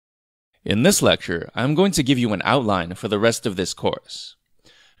In this lecture, I'm going to give you an outline for the rest of this course.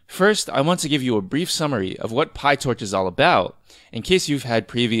 First, I want to give you a brief summary of what PyTorch is all about, in case you've had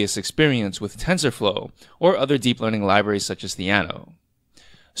previous experience with TensorFlow or other deep learning libraries such as Theano.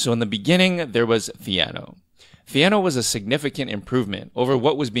 So in the beginning, there was Theano. Theano was a significant improvement over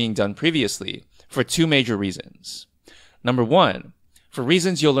what was being done previously for two major reasons. Number one, for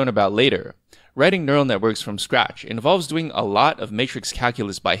reasons you'll learn about later, writing neural networks from scratch involves doing a lot of matrix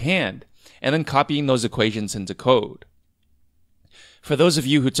calculus by hand and then copying those equations into code. For those of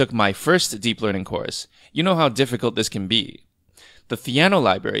you who took my first deep learning course, you know how difficult this can be. The Theano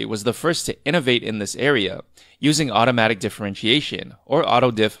library was the first to innovate in this area using automatic differentiation, or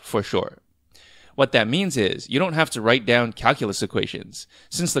autodiff for short. What that means is you don't have to write down calculus equations,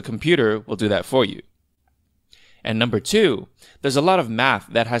 since the computer will do that for you. And number two, there's a lot of math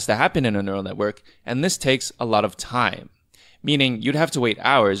that has to happen in a neural network, and this takes a lot of time, meaning you'd have to wait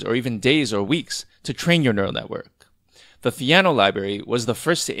hours or even days or weeks to train your neural network. The Theano library was the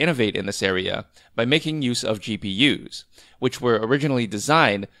first to innovate in this area by making use of GPUs, which were originally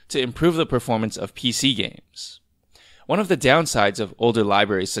designed to improve the performance of PC games. One of the downsides of older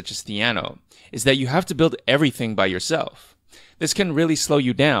libraries such as Theano is that you have to build everything by yourself. This can really slow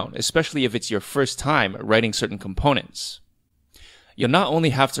you down, especially if it's your first time writing certain components. You'll not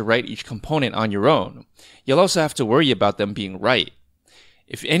only have to write each component on your own, you'll also have to worry about them being right.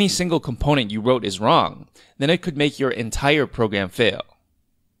 If any single component you wrote is wrong, then it could make your entire program fail.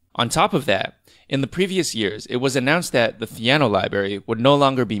 On top of that, in the previous years, it was announced that the Theano library would no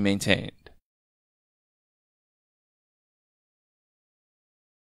longer be maintained.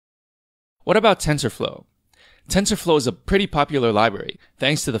 What about TensorFlow? TensorFlow is a pretty popular library,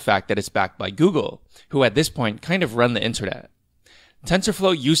 thanks to the fact that it's backed by Google, who at this point kind of run the internet.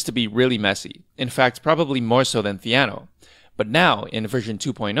 TensorFlow used to be really messy, in fact probably more so than Theano, but now, in version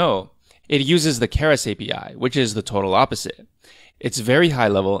 2.0, it uses the Keras API, which is the total opposite. It's very high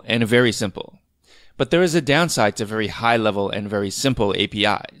level and very simple. But there is a downside to very high level and very simple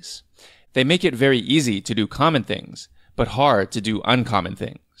APIs. They make it very easy to do common things, but hard to do uncommon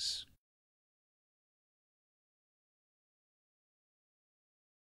things.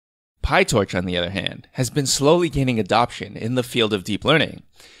 PyTorch, on the other hand, has been slowly gaining adoption in the field of deep learning,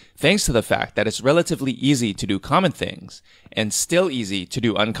 thanks to the fact that it's relatively easy to do common things and still easy to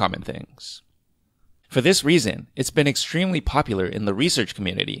do uncommon things. For this reason, it's been extremely popular in the research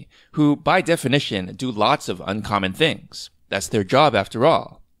community, who, by definition, do lots of uncommon things. That's their job after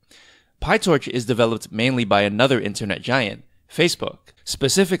all. PyTorch is developed mainly by another internet giant, Facebook,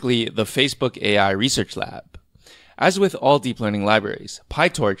 specifically the Facebook AI Research Lab. As with all deep learning libraries,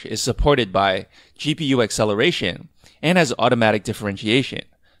 PyTorch is supported by GPU acceleration and has automatic differentiation,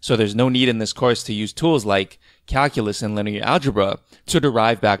 so there's no need in this course to use tools like calculus and linear algebra to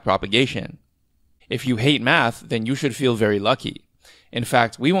derive backpropagation. If you hate math, then you should feel very lucky. In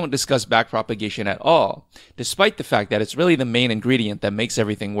fact, we won't discuss backpropagation at all, despite the fact that it's really the main ingredient that makes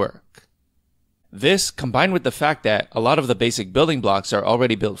everything work. This, combined with the fact that a lot of the basic building blocks are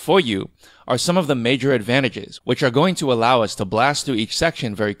already built for you, are some of the major advantages, which are going to allow us to blast through each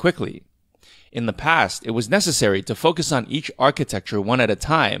section very quickly. In the past, it was necessary to focus on each architecture one at a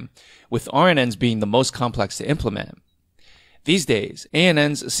time, with RNNs being the most complex to implement. These days,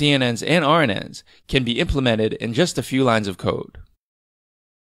 ANNs, CNNs, and RNNs can be implemented in just a few lines of code.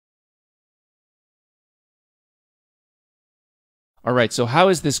 Alright, so how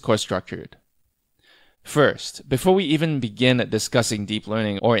is this course structured? First, before we even begin discussing deep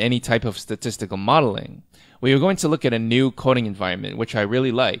learning or any type of statistical modeling, we are going to look at a new coding environment which I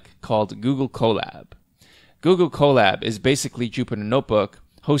really like, called Google Colab. Google Colab is basically Jupyter Notebook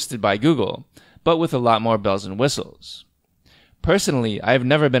hosted by Google, but with a lot more bells and whistles. Personally, I have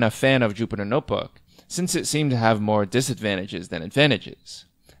never been a fan of Jupyter Notebook, since it seemed to have more disadvantages than advantages.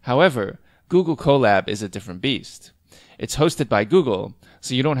 However, Google Colab is a different beast. It's hosted by Google,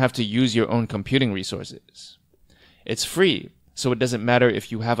 so you don't have to use your own computing resources. It's free, so it doesn't matter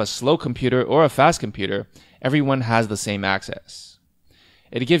if you have a slow computer or a fast computer, everyone has the same access.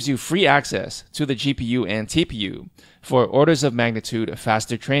 It gives you free access to the GPU and TPU for orders of magnitude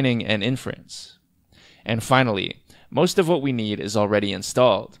faster training and inference. And finally, most of what we need is already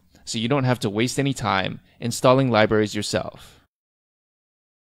installed, so you don't have to waste any time installing libraries yourself.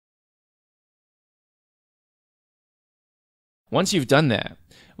 Once you've done that,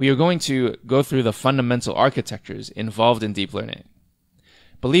 we are going to go through the fundamental architectures involved in deep learning.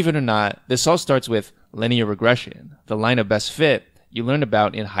 Believe it or not, this all starts with linear regression, the line of best fit you learned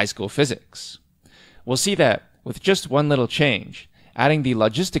about in high school physics. We'll see that with just one little change, adding the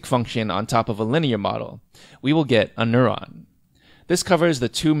logistic function on top of a linear model, we will get a neuron. This covers the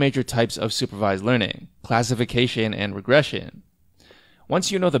two major types of supervised learning, classification and regression.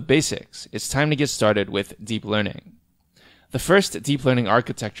 Once you know the basics, it's time to get started with deep learning. The first deep learning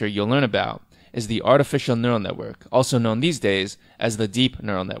architecture you'll learn about is the artificial neural network, also known these days as the deep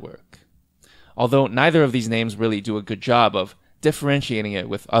neural network. Although neither of these names really do a good job of differentiating it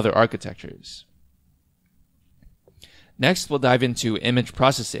with other architectures. Next, we'll dive into image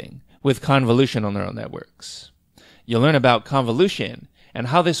processing with convolutional neural networks. You'll learn about convolution and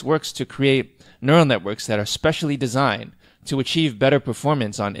how this works to create neural networks that are specially designed to achieve better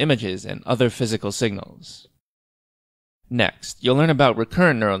performance on images and other physical signals. Next, you'll learn about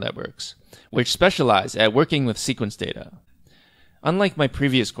recurrent neural networks, which specialize at working with sequence data. Unlike my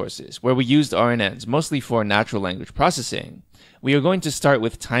previous courses, where we used RNNs mostly for natural language processing, we are going to start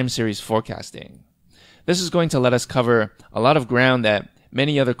with time series forecasting. This is going to let us cover a lot of ground that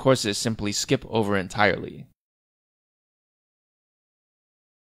many other courses simply skip over entirely.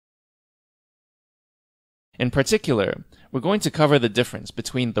 In particular, we're going to cover the difference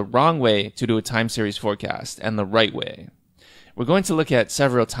between the wrong way to do a time series forecast and the right way. We're going to look at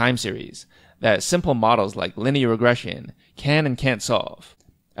several time series that simple models like linear regression can and can't solve,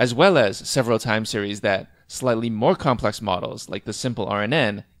 as well as several time series that slightly more complex models like the simple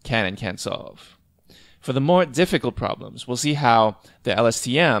RNN can and can't solve. For the more difficult problems, we'll see how the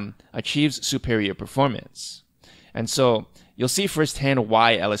LSTM achieves superior performance. And so, you'll see firsthand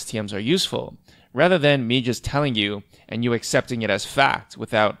why LSTMs are useful, rather than me just telling you and you accepting it as fact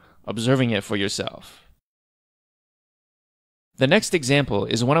without observing it for yourself. The next example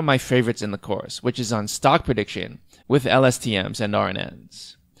is one of my favorites in the course, which is on stock prediction with LSTMs and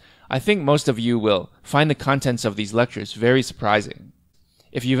RNNs. I think most of you will find the contents of these lectures very surprising.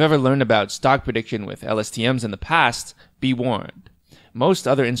 If you've ever learned about stock prediction with LSTMs in the past, be warned. Most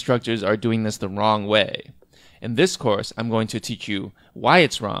other instructors are doing this the wrong way. In this course, I'm going to teach you why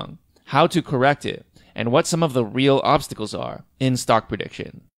it's wrong, how to correct it, and what some of the real obstacles are in stock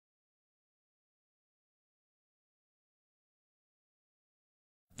prediction.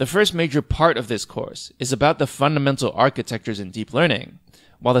 The first major part of this course is about the fundamental architectures in deep learning,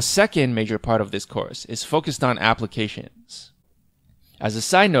 while the second major part of this course is focused on applications. As a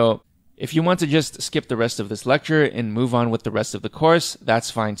side note, if you want to just skip the rest of this lecture and move on with the rest of the course,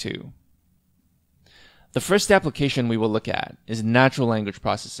 that's fine too. The first application we will look at is natural language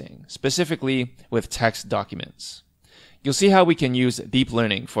processing, specifically with text documents. You'll see how we can use deep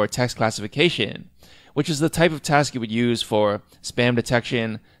learning for text classification, which is the type of task you would use for spam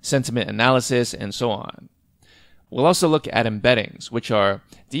detection, sentiment analysis, and so on. We'll also look at embeddings, which are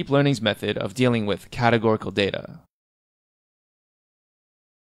deep learning's method of dealing with categorical data.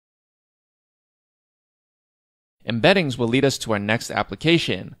 Embeddings will lead us to our next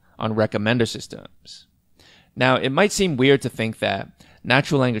application on recommender systems. Now, it might seem weird to think that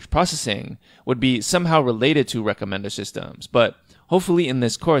natural language processing would be somehow related to recommender systems, but hopefully in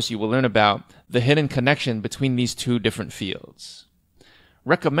this course you will learn about the hidden connection between these two different fields.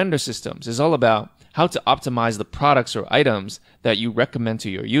 Recommender systems is all about how to optimize the products or items that you recommend to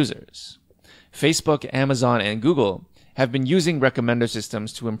your users. Facebook, Amazon, and Google have been using recommender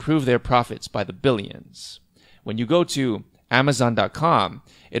systems to improve their profits by the billions. When you go to Amazon.com,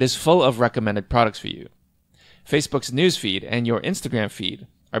 it is full of recommended products for you. Facebook's newsfeed and your Instagram feed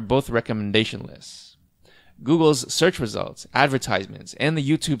are both recommendation lists. Google's search results, advertisements, and the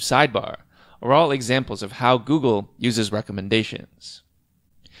YouTube sidebar are all examples of how Google uses recommendations.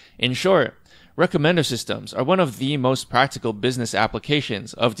 In short, recommender systems are one of the most practical business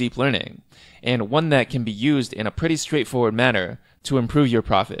applications of deep learning, and one that can be used in a pretty straightforward manner to improve your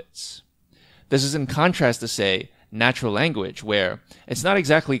profits. This is in contrast to, say, natural language, where it's not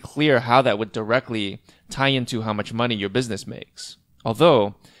exactly clear how that would directly tie into how much money your business makes.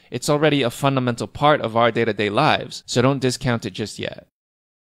 Although, it's already a fundamental part of our day-to-day lives, so don't discount it just yet.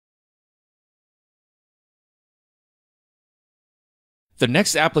 The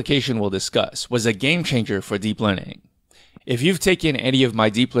next application we'll discuss was a game changer for deep learning. If you've taken any of my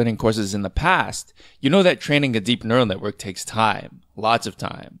deep learning courses in the past, you know that training a deep neural network takes time, lots of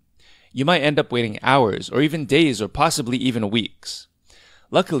time. You might end up waiting hours or even days or possibly even weeks.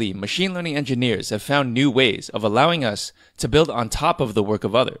 Luckily, machine learning engineers have found new ways of allowing us to build on top of the work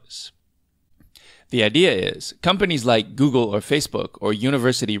of others. The idea is, companies like Google or Facebook or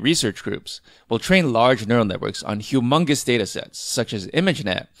university research groups will train large neural networks on humongous datasets, such as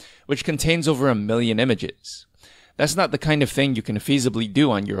ImageNet, which contains over 1 million images. That's not the kind of thing you can feasibly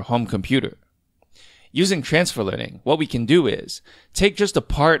do on your home computer. Using transfer learning, what we can do is take just a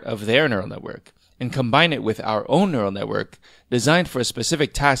part of their neural network and combine it with our own neural network designed for a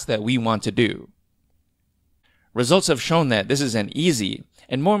specific task that we want to do. Results have shown that this is an easy,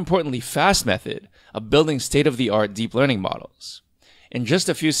 and more importantly fast method of building state-of-the-art deep learning models. In just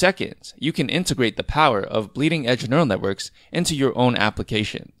a few seconds, you can integrate the power of bleeding-edge neural networks into your own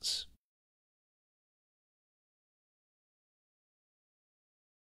applications.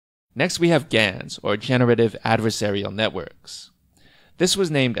 Next we have GANs, or Generative Adversarial Networks. This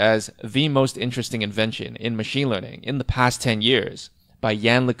was named as the most interesting invention in machine learning in the past 10 years by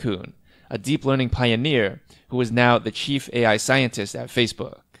Yann LeCun, a deep learning pioneer who is now the chief AI scientist at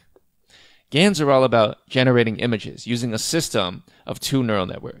Facebook. GANs are all about generating images using a system of two neural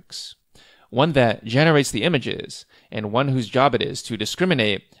networks. One that generates the images, and one whose job it is to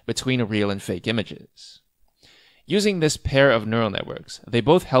discriminate between real and fake images. Using this pair of neural networks, they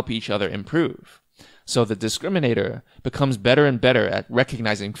both help each other improve. So the discriminator becomes better and better at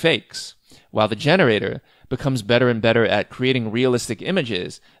recognizing fakes, while the generator becomes better and better at creating realistic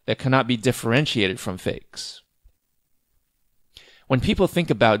images that cannot be differentiated from fakes. When people think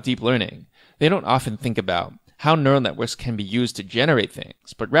about deep learning, they don't often think about how neural networks can be used to generate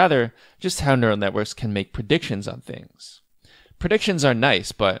things, but rather just how neural networks can make predictions on things. Predictions are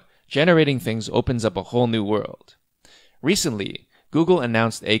nice, but generating things opens up a whole new world. Recently, Google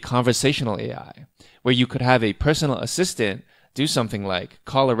announced a conversational AI, where you could have a personal assistant do something like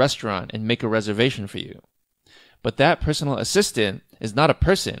call a restaurant and make a reservation for you. But that personal assistant is not a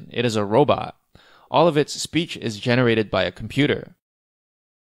person, it is a robot. All of its speech is generated by a computer.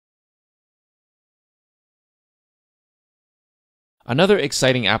 Another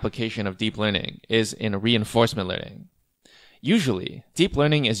exciting application of deep learning is in reinforcement learning. Usually, deep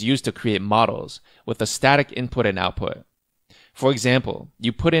learning is used to create models with a static input and output. For example,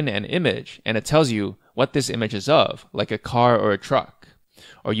 you put in an image and it tells you what this image is of, like a car or a truck.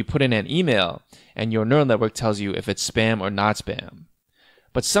 Or you put in an email and your neural network tells you if it's spam or not spam.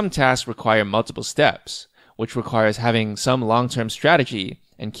 But some tasks require multiple steps, which requires having some long-term strategy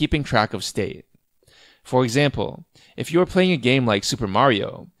and keeping track of state. For example, if you're playing a game like Super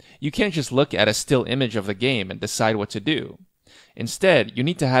Mario, you can't just look at a still image of the game and decide what to do. Instead, you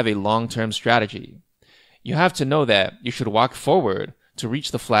need to have a long-term strategy. You have to know that you should walk forward to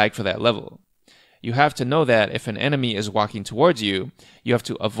reach the flag for that level. You have to know that if an enemy is walking towards you, you have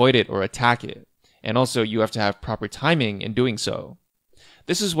to avoid it or attack it. And also, you have to have proper timing in doing so.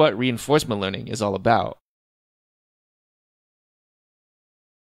 This is what reinforcement learning is all about.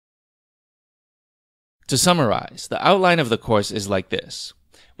 To summarize, the outline of the course is like this.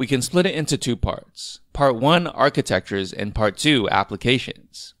 We can split it into two parts. Part 1, architectures, and Part 2,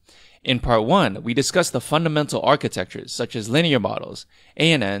 applications. In Part 1, we discuss the fundamental architectures such as linear models,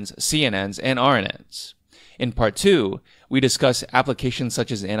 ANNs, CNNs, and RNNs. In Part 2, we discuss applications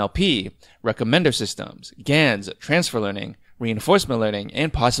such as NLP, recommender systems, GANs, transfer learning, reinforcement learning,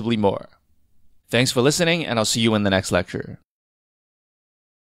 and possibly more. Thanks for listening, and I'll see you in the next lecture.